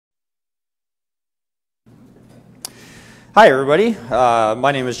Hi everybody,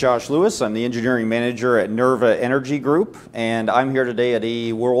 my name is Josh Lewis. I'm the engineering manager at Nerva Energy Group, and I'm here today at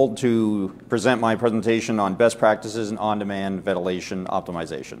AE World to present my presentation on best practices in on-demand ventilation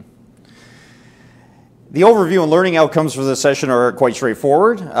optimization. The overview and learning outcomes for this session are quite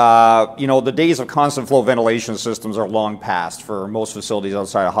straightforward. The days of constant flow ventilation systems are long past for most facilities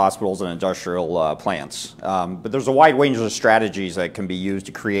outside of hospitals and industrial plants. But there's a wide range of strategies that can be used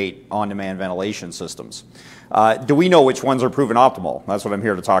to create on-demand ventilation systems. Do we know which ones are proven optimal? That's what I'm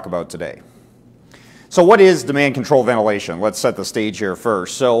here to talk about today. So what is demand control ventilation? Let's set the stage here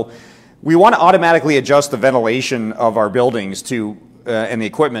first. So we want to automatically adjust the ventilation of our buildings and the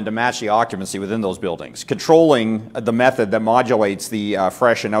equipment to match the occupancy within those buildings, controlling the method that modulates the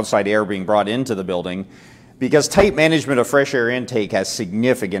fresh and outside air being brought into the building, because tight management of fresh air intake has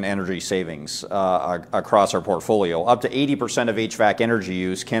significant energy savings across our portfolio. Up to 80% of HVAC energy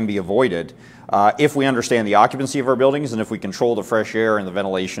use can be avoided if we understand the occupancy of our buildings and if we control the fresh air and the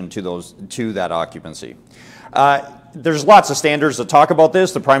ventilation to that occupancy. There's lots of standards that talk about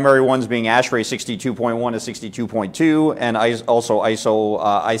this, the primary ones being ASHRAE 62.1 to 62.2 and also ISO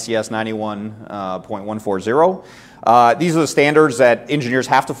ICS 91.140. These are the standards that engineers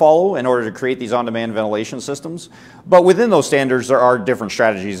have to follow in order to create these on-demand ventilation systems. But within those standards, there are different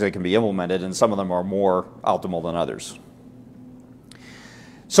strategies that can be implemented, and some of them are more optimal than others.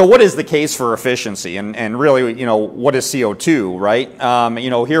 So what is the case for efficiency, and really, what is CO2, right?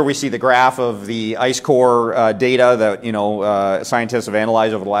 Here we see the graph of the ice core data that, scientists have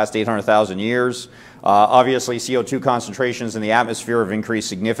analyzed over the last 800,000 years. Obviously, CO2 concentrations in the atmosphere have increased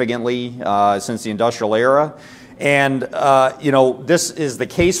significantly since the industrial era. And, this is the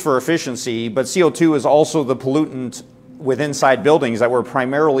case for efficiency, but CO2 is also the pollutant within inside buildings that we're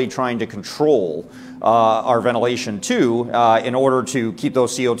primarily trying to control our ventilation to in order to keep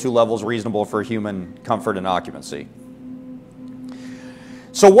those CO2 levels reasonable for human comfort and occupancy.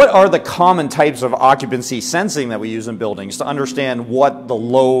 So what are the common types of occupancy sensing that we use in buildings to understand what the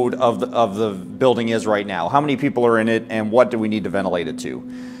load of the building is right now? How many people are in it, and what do we need to ventilate it to?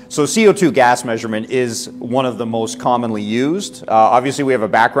 So CO2 gas measurement is one of the most commonly used. Obviously, we have a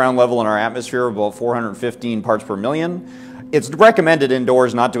background level in our atmosphere of about 415 parts per million. It's recommended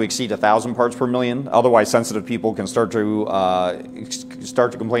indoors not to exceed 1,000 parts per million. Otherwise, sensitive people can start to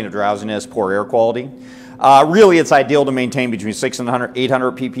complain of drowsiness, poor air quality. Really, it's ideal to maintain between 600 and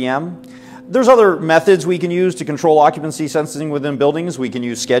 800 ppm. There's other methods we can use to control occupancy sensing within buildings. We can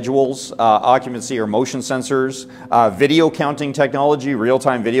use schedules, occupancy or motion sensors, video counting technology.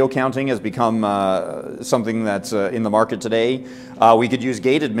 Real-time video counting has become something that's in the market today. We could use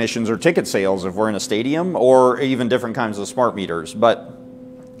gate admissions or ticket sales if we're in a stadium, or even different kinds of smart meters. But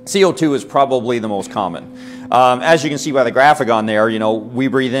CO2 is probably the most common. As you can see by the graphic on there, we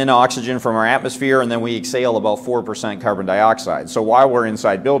breathe in oxygen from our atmosphere and then we exhale about 4% carbon dioxide. So while we're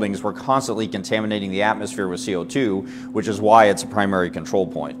inside buildings, we're constantly contaminating the atmosphere with CO2, which is why it's a primary control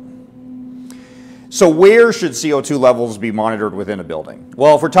point. So where should CO2 levels be monitored within a building?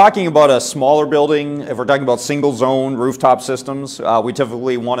 Well, if we're talking about a smaller building, if we're talking about single zone rooftop systems, we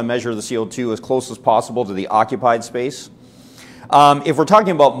typically want to measure the CO2 as close as possible to the occupied space. If we're talking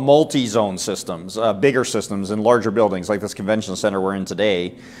about multi-zone systems, bigger systems in larger buildings like this convention center we're in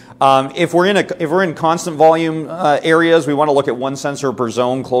today, if we're in constant volume areas, we want to look at one sensor per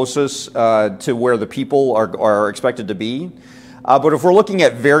zone closest to where the people are expected to be. But if we're looking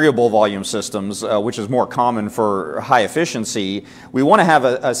at variable volume systems, which is more common for high efficiency, we want to have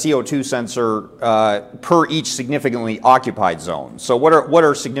a CO2 sensor per each significantly occupied zone. So what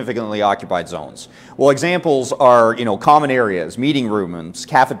are significantly occupied zones? Well, examples are common areas, meeting rooms,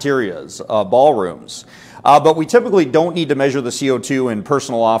 cafeterias, ballrooms. But we typically don't need to measure the CO2 in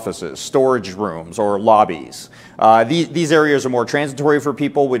personal offices, storage rooms, or lobbies. These areas are more transitory for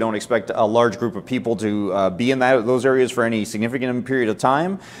people. We don't expect a large group of people to be in those areas for any significant period of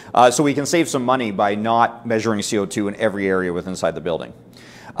time. So we can save some money by not measuring CO2 in every area inside the building.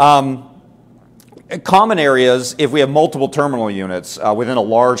 Common areas, if we have multiple terminal units within a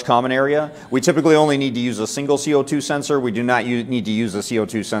large common area, we typically only need to use a single CO2 sensor. We do not need to use a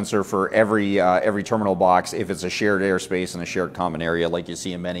CO2 sensor for every terminal box if it's a shared airspace and a shared common area like you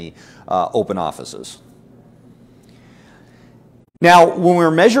see in many open offices. Now, when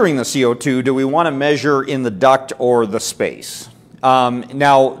we're measuring the CO2, do we want to measure in the duct or the space?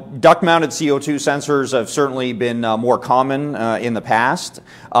 Now, duct-mounted CO2 sensors have certainly been more common in the past.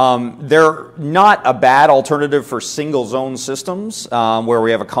 They're not a bad alternative for single-zone systems where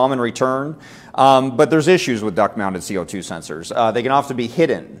we have a common return, but there's issues with duct-mounted CO2 sensors. They can often be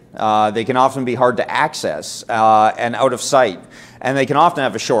hidden. They can often be hard to access and out of sight. and they can often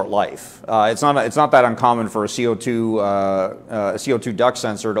have a short life. It's not that uncommon for a CO2 duct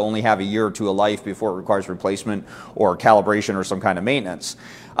sensor to only have a year or two of life before it requires replacement or calibration or some kind of maintenance.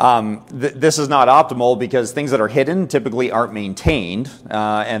 This is not optimal because things that are hidden typically aren't maintained,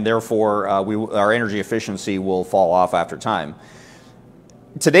 and therefore our energy efficiency will fall off after time.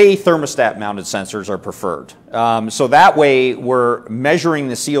 Today, thermostat mounted sensors are preferred. So that way we're measuring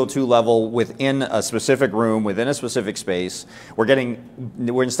the CO2 level within a specific room, within a specific space. We're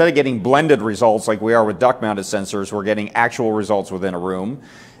instead of getting blended results like we are with duct mounted sensors, we're getting actual results within a room.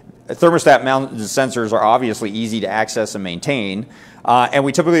 Thermostat mounted sensors are obviously easy to access and maintain, and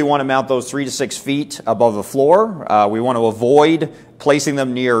we typically want to mount those 3 to 6 feet above the floor. We want to avoid placing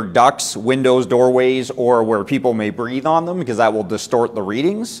them near ducts, windows, doorways, or where people may breathe on them because that will distort the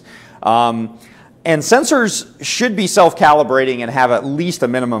readings. And sensors should be self-calibrating and have at least a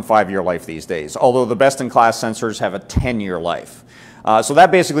minimum 5-year life these days, although the best-in-class sensors have a 10-year life. So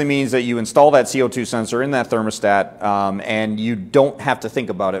that basically means that you install that CO2 sensor in that thermostat and you don't have to think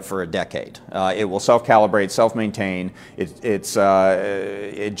about it for a decade. It will self-calibrate, self-maintain.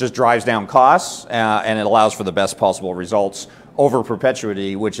 It just drives down costs and it allows for the best possible results over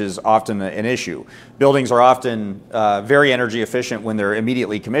perpetuity, which is often an issue. Buildings are often very energy efficient when they're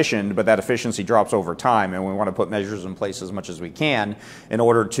immediately commissioned, but that efficiency drops over time, and we want to put measures in place as much as we can in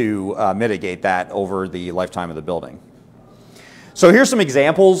order to mitigate that over the lifetime of the building. So here's some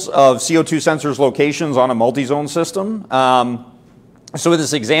examples of CO2 sensors locations on a multi-zone system. So in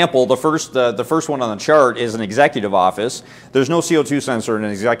this example, the first one on the chart is an executive office. There's no CO2 sensor in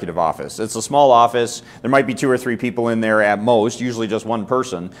an executive office. It's a small office. There might be 2 or 3 people in there at most, usually just one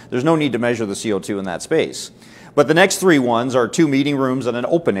person. There's no need to measure the CO2 in that space. But the next 3 ones are 2 meeting rooms and an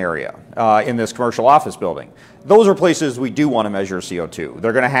open area in this commercial office building. Those are places we do want to measure CO2.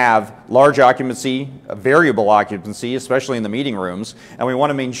 They're going to have large occupancy, variable occupancy, especially in the meeting rooms, and we want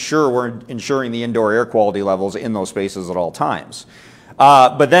to make sure we're ensuring the indoor air quality levels in those spaces at all times.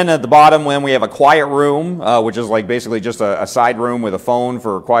 But then at the bottom, when we have a quiet room, which is like basically just a side room with a phone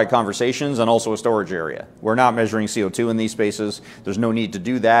for quiet conversations and also a storage area. We're not measuring CO2 in these spaces. There's no need to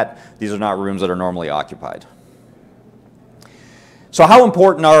do that. These are not rooms that are normally occupied. So how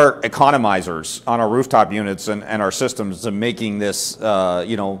important are economizers on our rooftop units and our systems in making this,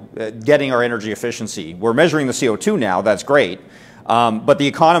 getting our energy efficiency? We're measuring the CO2 now, that's great, but the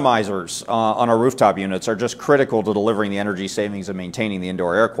economizers on our rooftop units are just critical to delivering the energy savings and maintaining the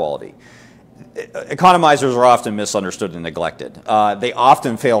indoor air quality. Economizers are often misunderstood and neglected. They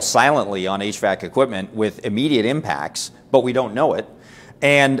often fail silently on HVAC equipment with immediate impacts, but we don't know it.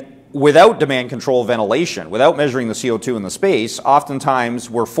 And without demand control ventilation, without measuring the CO2 in the space, oftentimes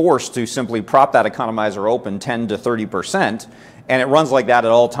we're forced to simply prop that economizer open 10 to 30%, and it runs like that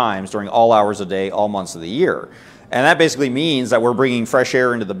at all times during all hours of the day, all months of the year. And that basically means that we're bringing fresh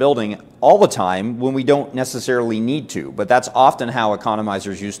air into the building all the time when we don't necessarily need to, but that's often how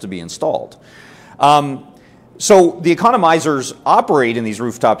economizers used to be installed. So the economizers operate in these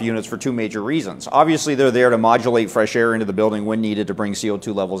rooftop units for 2 major reasons. Obviously, they're there to modulate fresh air into the building when needed to bring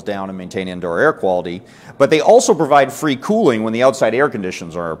CO2 levels down and maintain indoor air quality, but they also provide free cooling when the outside air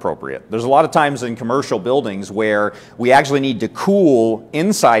conditions are appropriate. There's a lot of times in commercial buildings where we actually need to cool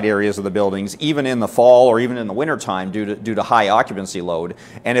inside areas of the buildings, even in the fall or even in the wintertime due to high occupancy load.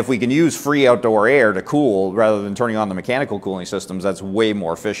 And if we can use free outdoor air to cool rather than turning on the mechanical cooling systems, that's way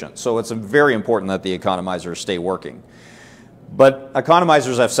more efficient. So it's very important that the economizers stay working. But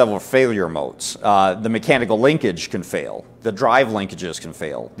economizers have several failure modes. The mechanical linkage can fail. The drive linkages can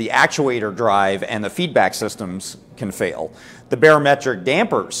fail. The actuator drive and the feedback systems can fail. The barometric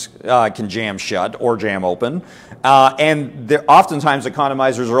dampers can jam shut or jam open. And oftentimes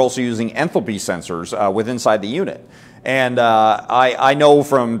economizers are also using enthalpy sensors within inside the unit. And I know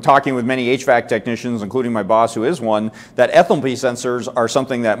from talking with many HVAC technicians, including my boss who is one, that enthalpy sensors are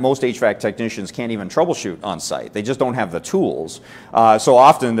something that most HVAC technicians can't even troubleshoot on site. They just don't have the tools. So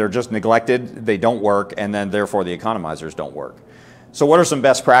often they're just neglected, they don't work, and then therefore the economizers don't work. So what are some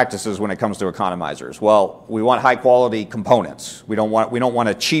best practices when it comes to economizers? Well, we want high quality components. We don't want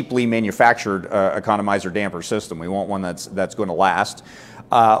a cheaply manufactured economizer damper system. We want one that's going to last.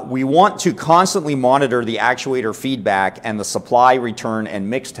 We want to constantly monitor the actuator feedback and the supply, return, and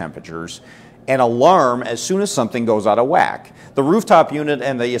mix temperatures, and alarm as soon as something goes out of whack. The rooftop unit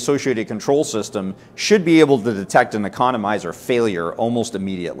and the associated control system should be able to detect an economizer failure almost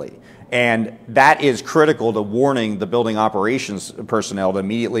immediately. And that is critical to warning the building operations personnel to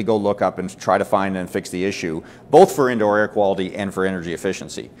immediately go look up and try to find and fix the issue, both for indoor air quality and for energy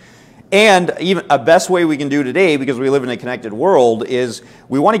efficiency. And even a best way we can do today, because we live in a connected world, is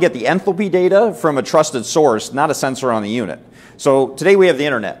we want to get the enthalpy data from a trusted source, not a sensor on the unit. So today we have the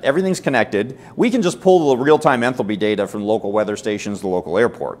internet. Everything's connected. We can just pull the real-time enthalpy data from local weather stations to the local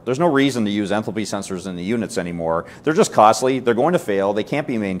airport. There's no reason to use enthalpy sensors in the units anymore. They're just costly. They're going to fail. They can't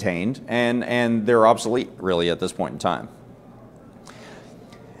be maintained. And they're obsolete, really, at this point in time.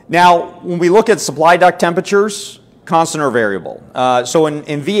 Now, when we look at supply duct temperatures, constant or variable. So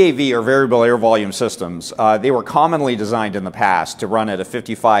in VAV, or variable air volume systems, they were commonly designed in the past to run at a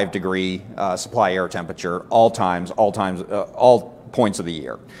 55-degree supply air temperature all points of the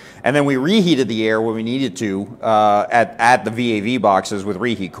year. And then we reheated the air when we needed to at the VAV boxes with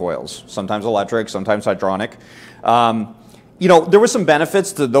reheat coils, sometimes electric, sometimes hydronic. You know, there were some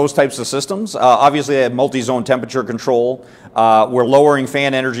benefits to those types of systems. Obviously, they had multi-zone temperature control. We're lowering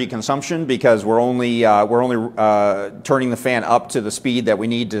fan energy consumption because we're only turning the fan up to the speed that we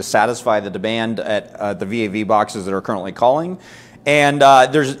need to satisfy the demand at the VAV boxes that are currently calling. And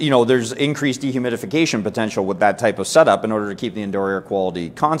there's increased dehumidification potential with that type of setup in order to keep the indoor air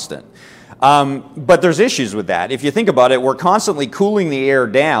quality constant. But there's issues with that. If you think about it, we're constantly cooling the air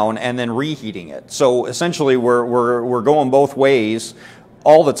down and then reheating it. So essentially, we're going both ways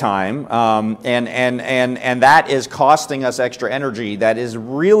all the time, and that is costing us extra energy that is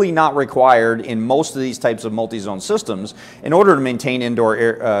really not required in most of these types of multi-zone systems in order to maintain indoor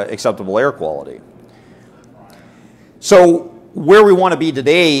acceptable air quality. So where we want to be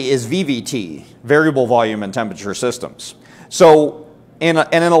today is VVT, variable volume and temperature systems. So in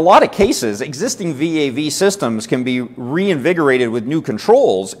a lot of cases, existing VAV systems can be reinvigorated with new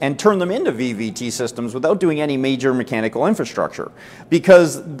controls and turn them into VVT systems without doing any major mechanical infrastructure.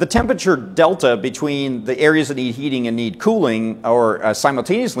 Because the temperature delta between the areas that need heating and need cooling, or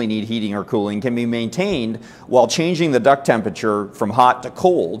simultaneously need heating or cooling, can be maintained while changing the duct temperature from hot to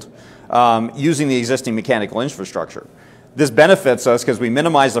cold using the existing mechanical infrastructure. This benefits us because we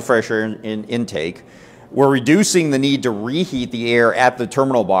minimize the fresh air intake. We're reducing the need to reheat the air at the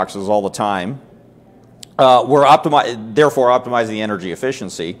terminal boxes all the time. We're therefore optimizing the energy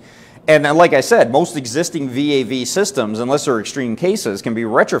efficiency. And like I said, most existing VAV systems, unless they're extreme cases, can be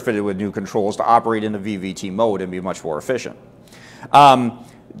retrofitted with new controls to operate in a VVT mode and be much more efficient.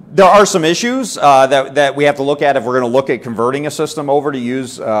 There are some issues that we have to look at if we're going to look at converting a system over to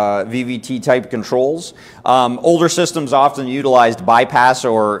use VVT type controls. Older systems often utilized bypass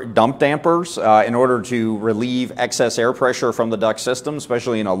or dump dampers in order to relieve excess air pressure from the duct system,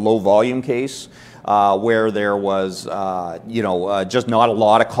 especially in a low volume case where there was just not a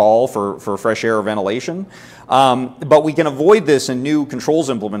lot of call for fresh air ventilation. But we can avoid this in new controls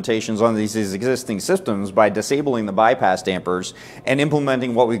implementations on these existing systems by disabling the bypass dampers and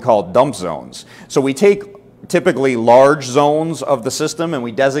implementing what we call dump zones. So we take typically large zones of the system and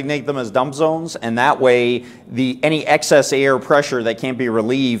we designate them as dump zones, and that way any excess air pressure that can't be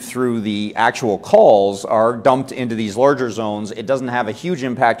relieved through the actual calls are dumped into these larger zones. It doesn't have a huge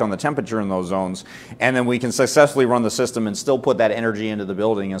impact on the temperature in those zones, and then we can successfully run the system and still put that energy into the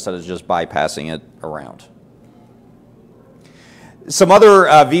building instead of just bypassing it around. Some other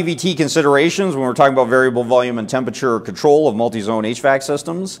VVT considerations when we're talking about variable volume and temperature control of multi-zone HVAC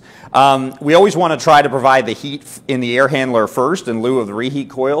systems. We always want to try to provide the heat in the air handler first in lieu of the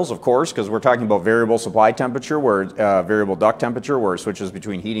reheat coils, of course, because we're talking about variable supply temperature, where variable duct temperature, where it switches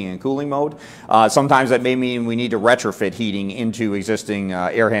between heating and cooling mode. Sometimes that may mean we need to retrofit heating into existing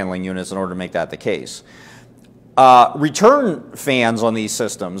air handling units in order to make that the case. Return fans on these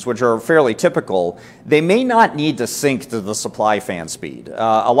systems, which are fairly typical, they may not need to sync to the supply fan speed.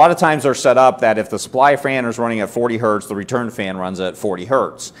 A lot of times they're set up that if the supply fan is running at 40 hertz, the return fan runs at 40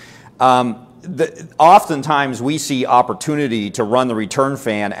 hertz. Oftentimes we see opportunity to run the return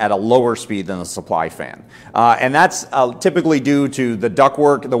fan at a lower speed than the supply fan. And that's typically due to the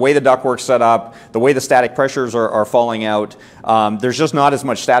ductwork, the way the ductwork's set up, the way the static pressures are falling out. There's just not as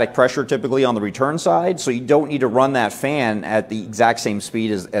much static pressure typically on the return side, so you don't need to run that fan at the exact same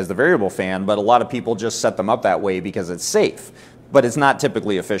speed as the variable fan, but a lot of people just set them up that way because it's safe, but it's not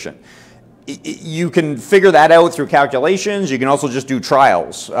typically efficient. You can figure that out through calculations. You can also just do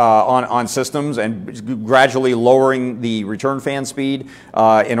trials on systems and gradually lowering the return fan speed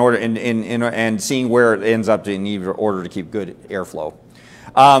and seeing where it ends up in order to keep good airflow.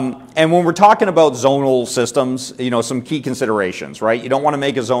 And when we're talking about zonal systems, you know, some key considerations, right? You don't want to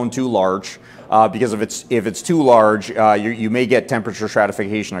make a zone too large because if it's too large, you may get temperature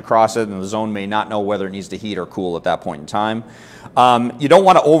stratification across it, and the zone may not know whether it needs to heat or cool at that point in time. You don't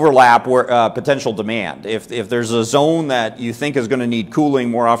want to overlap potential demand. If there's a zone that you think is going to need cooling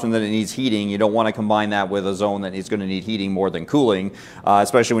more often than it needs heating, you don't want to combine that with a zone that is going to need heating more than cooling,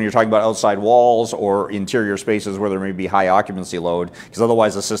 especially when you're talking about outside walls or interior spaces where there may be high occupancy load, because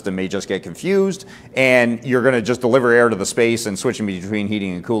otherwise the system may just get confused and you're going to just deliver air to the space and switching between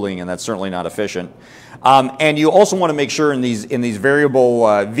heating and cooling, and that's certainly not efficient. And you also want to make sure in these variable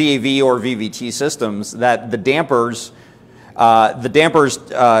VAV or VVT systems that the dampers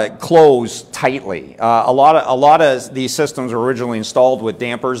close tightly. A lot of these systems were originally installed with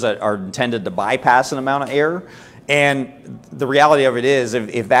dampers that are intended to bypass an amount of air. And the reality of it is,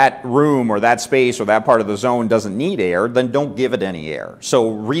 if that room or that space or that part of the zone doesn't need air, then don't give it any air.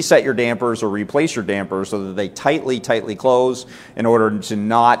 So reset your dampers or replace your dampers so that they tightly close in order to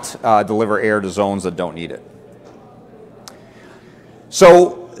not deliver air to zones that don't need it.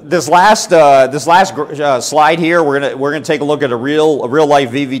 So this last slide here, we're gonna take a look at a real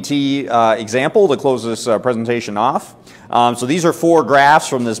life VVT example to close this presentation off. So these are 4 graphs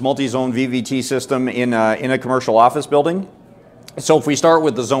from this multi-zone VVT system in a commercial office building. So if we start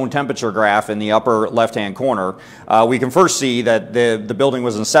with the zone temperature graph in the upper left-hand corner, we can first see that the building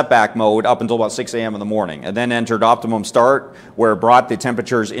was in setback mode up until about 6 a.m. in the morning, and then entered optimum start, where it brought the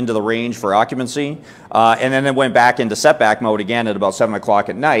temperatures into the range for occupancy, and then it went back into setback mode again at about 7 o'clock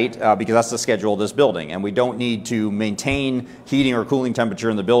at night, because that's the schedule of this building, and we don't need to maintain heating or cooling temperature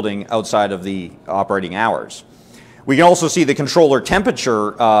in the building outside of the operating hours. We can also see the controller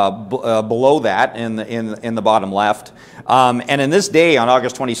temperature below that in the bottom left. And in this day, on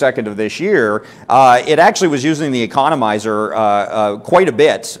August 22nd of this year, it actually was using the economizer quite a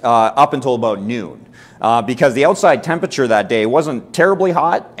bit up until about noon. Because the outside temperature that day wasn't terribly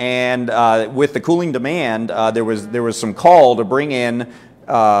hot, and with the cooling demand, there was some call to bring in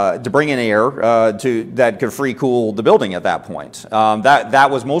air that could free cool the building at that point. That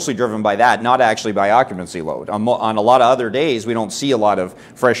was mostly driven by that, not actually by occupancy load. On a lot of other days, we don't see a lot of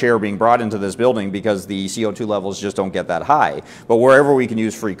fresh air being brought into this building because the CO2 levels just don't get that high. But wherever we can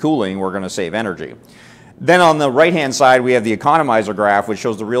use free cooling, we're going to save energy. Then on the right-hand side, we have the economizer graph, which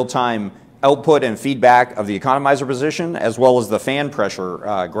shows the real-time output and feedback of the economizer position, as well as the fan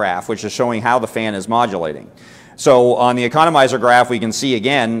pressure graph, which is showing how the fan is modulating. So on the economizer graph, we can see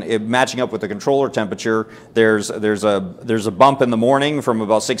again, matching up with the controller temperature, there's a bump in the morning from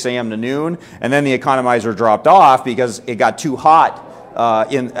about 6 a.m. to noon, and then the economizer dropped off because it got too hot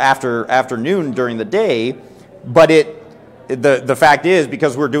after afternoon during the day. But the fact is,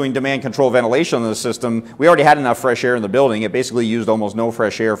 because we're doing demand control ventilation in the system, we already had enough fresh air in the building. It basically used almost no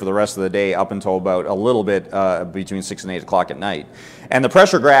fresh air for the rest of the day up until about a little bit between 6 and 8 o'clock at night. And the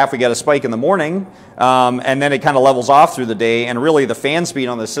pressure graph, we get a spike in the morning, and then it kind of levels off through the day, and really the fan speed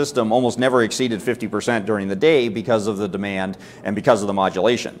on the system almost never exceeded 50% during the day because of the demand and because of the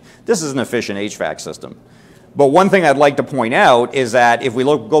modulation. This is an efficient HVAC system. But one thing I'd like to point out is that if we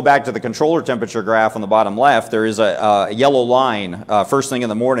go back to the controller temperature graph on the bottom left, there is a yellow line first thing in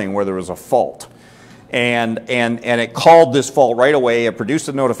the morning where there was a fault. And it called this fault right away. It produced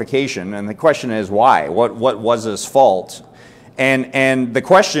a notification, and the question is why? What was this fault? And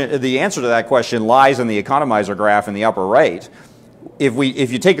the answer to that question lies in the economizer graph in the upper right.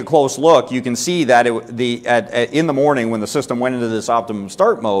 If you take a close look, you can see that in the morning when the system went into this optimum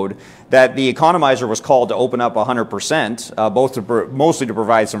start mode, that the economizer was called to open up 100%, mostly to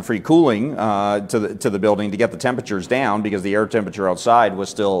provide some free cooling to the building to get the temperatures down, because the air temperature outside was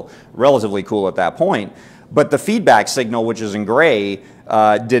still relatively cool at that point. But the feedback signal, which is in gray,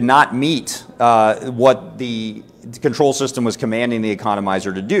 did not meet what the control system was commanding the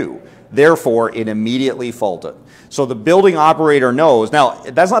economizer to do. Therefore, it immediately faulted. So the building operator knows. Now,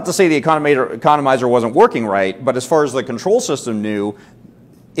 that's not to say the economizer wasn't working right, but as far as the control system knew,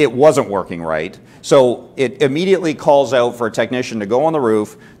 it wasn't working right. So it immediately calls out for a technician to go on the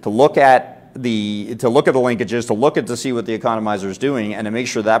roof, to look at the linkages, to see what the economizer is doing, and to make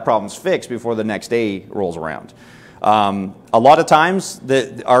sure that problem's fixed before the next day rolls around. A lot of times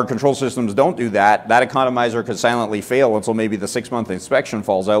our control systems don't do that. That economizer could silently fail until maybe the 6-month inspection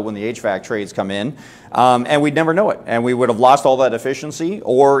falls out when the HVAC trades come in, and we'd never know it, and we would have lost all that efficiency.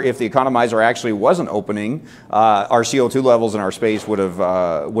 Or if the economizer actually wasn't opening, our CO2 levels in our space would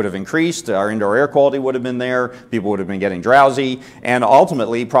have increased, our indoor air quality would have been there, people would have been getting drowsy, and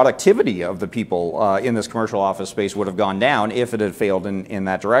ultimately productivity of the people in this commercial office space would have gone down if it had failed in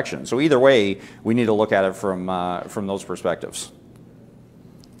that direction. So either way, we need to look at it from those perspectives.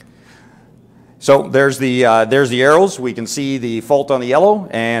 So there's the arrows. We can see the fault on the yellow,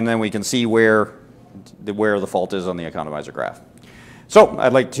 and then we can see where the fault is on the economizer graph. So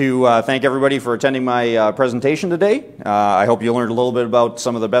I'd like to thank everybody for attending my presentation today. I hope you learned a little bit about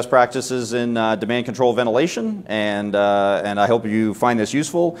some of the best practices in demand control ventilation, and I hope you find this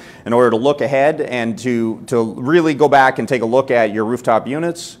useful in order to look ahead and to really go back and take a look at your rooftop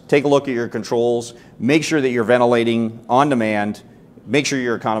units, take a look at your controls, make sure that you're ventilating on demand, make sure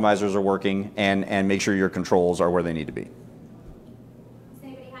your economizers are working, and make sure your controls are where they need to be. Does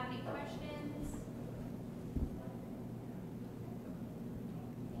anybody have any questions?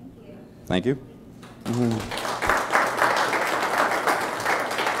 Thank you. Thank you.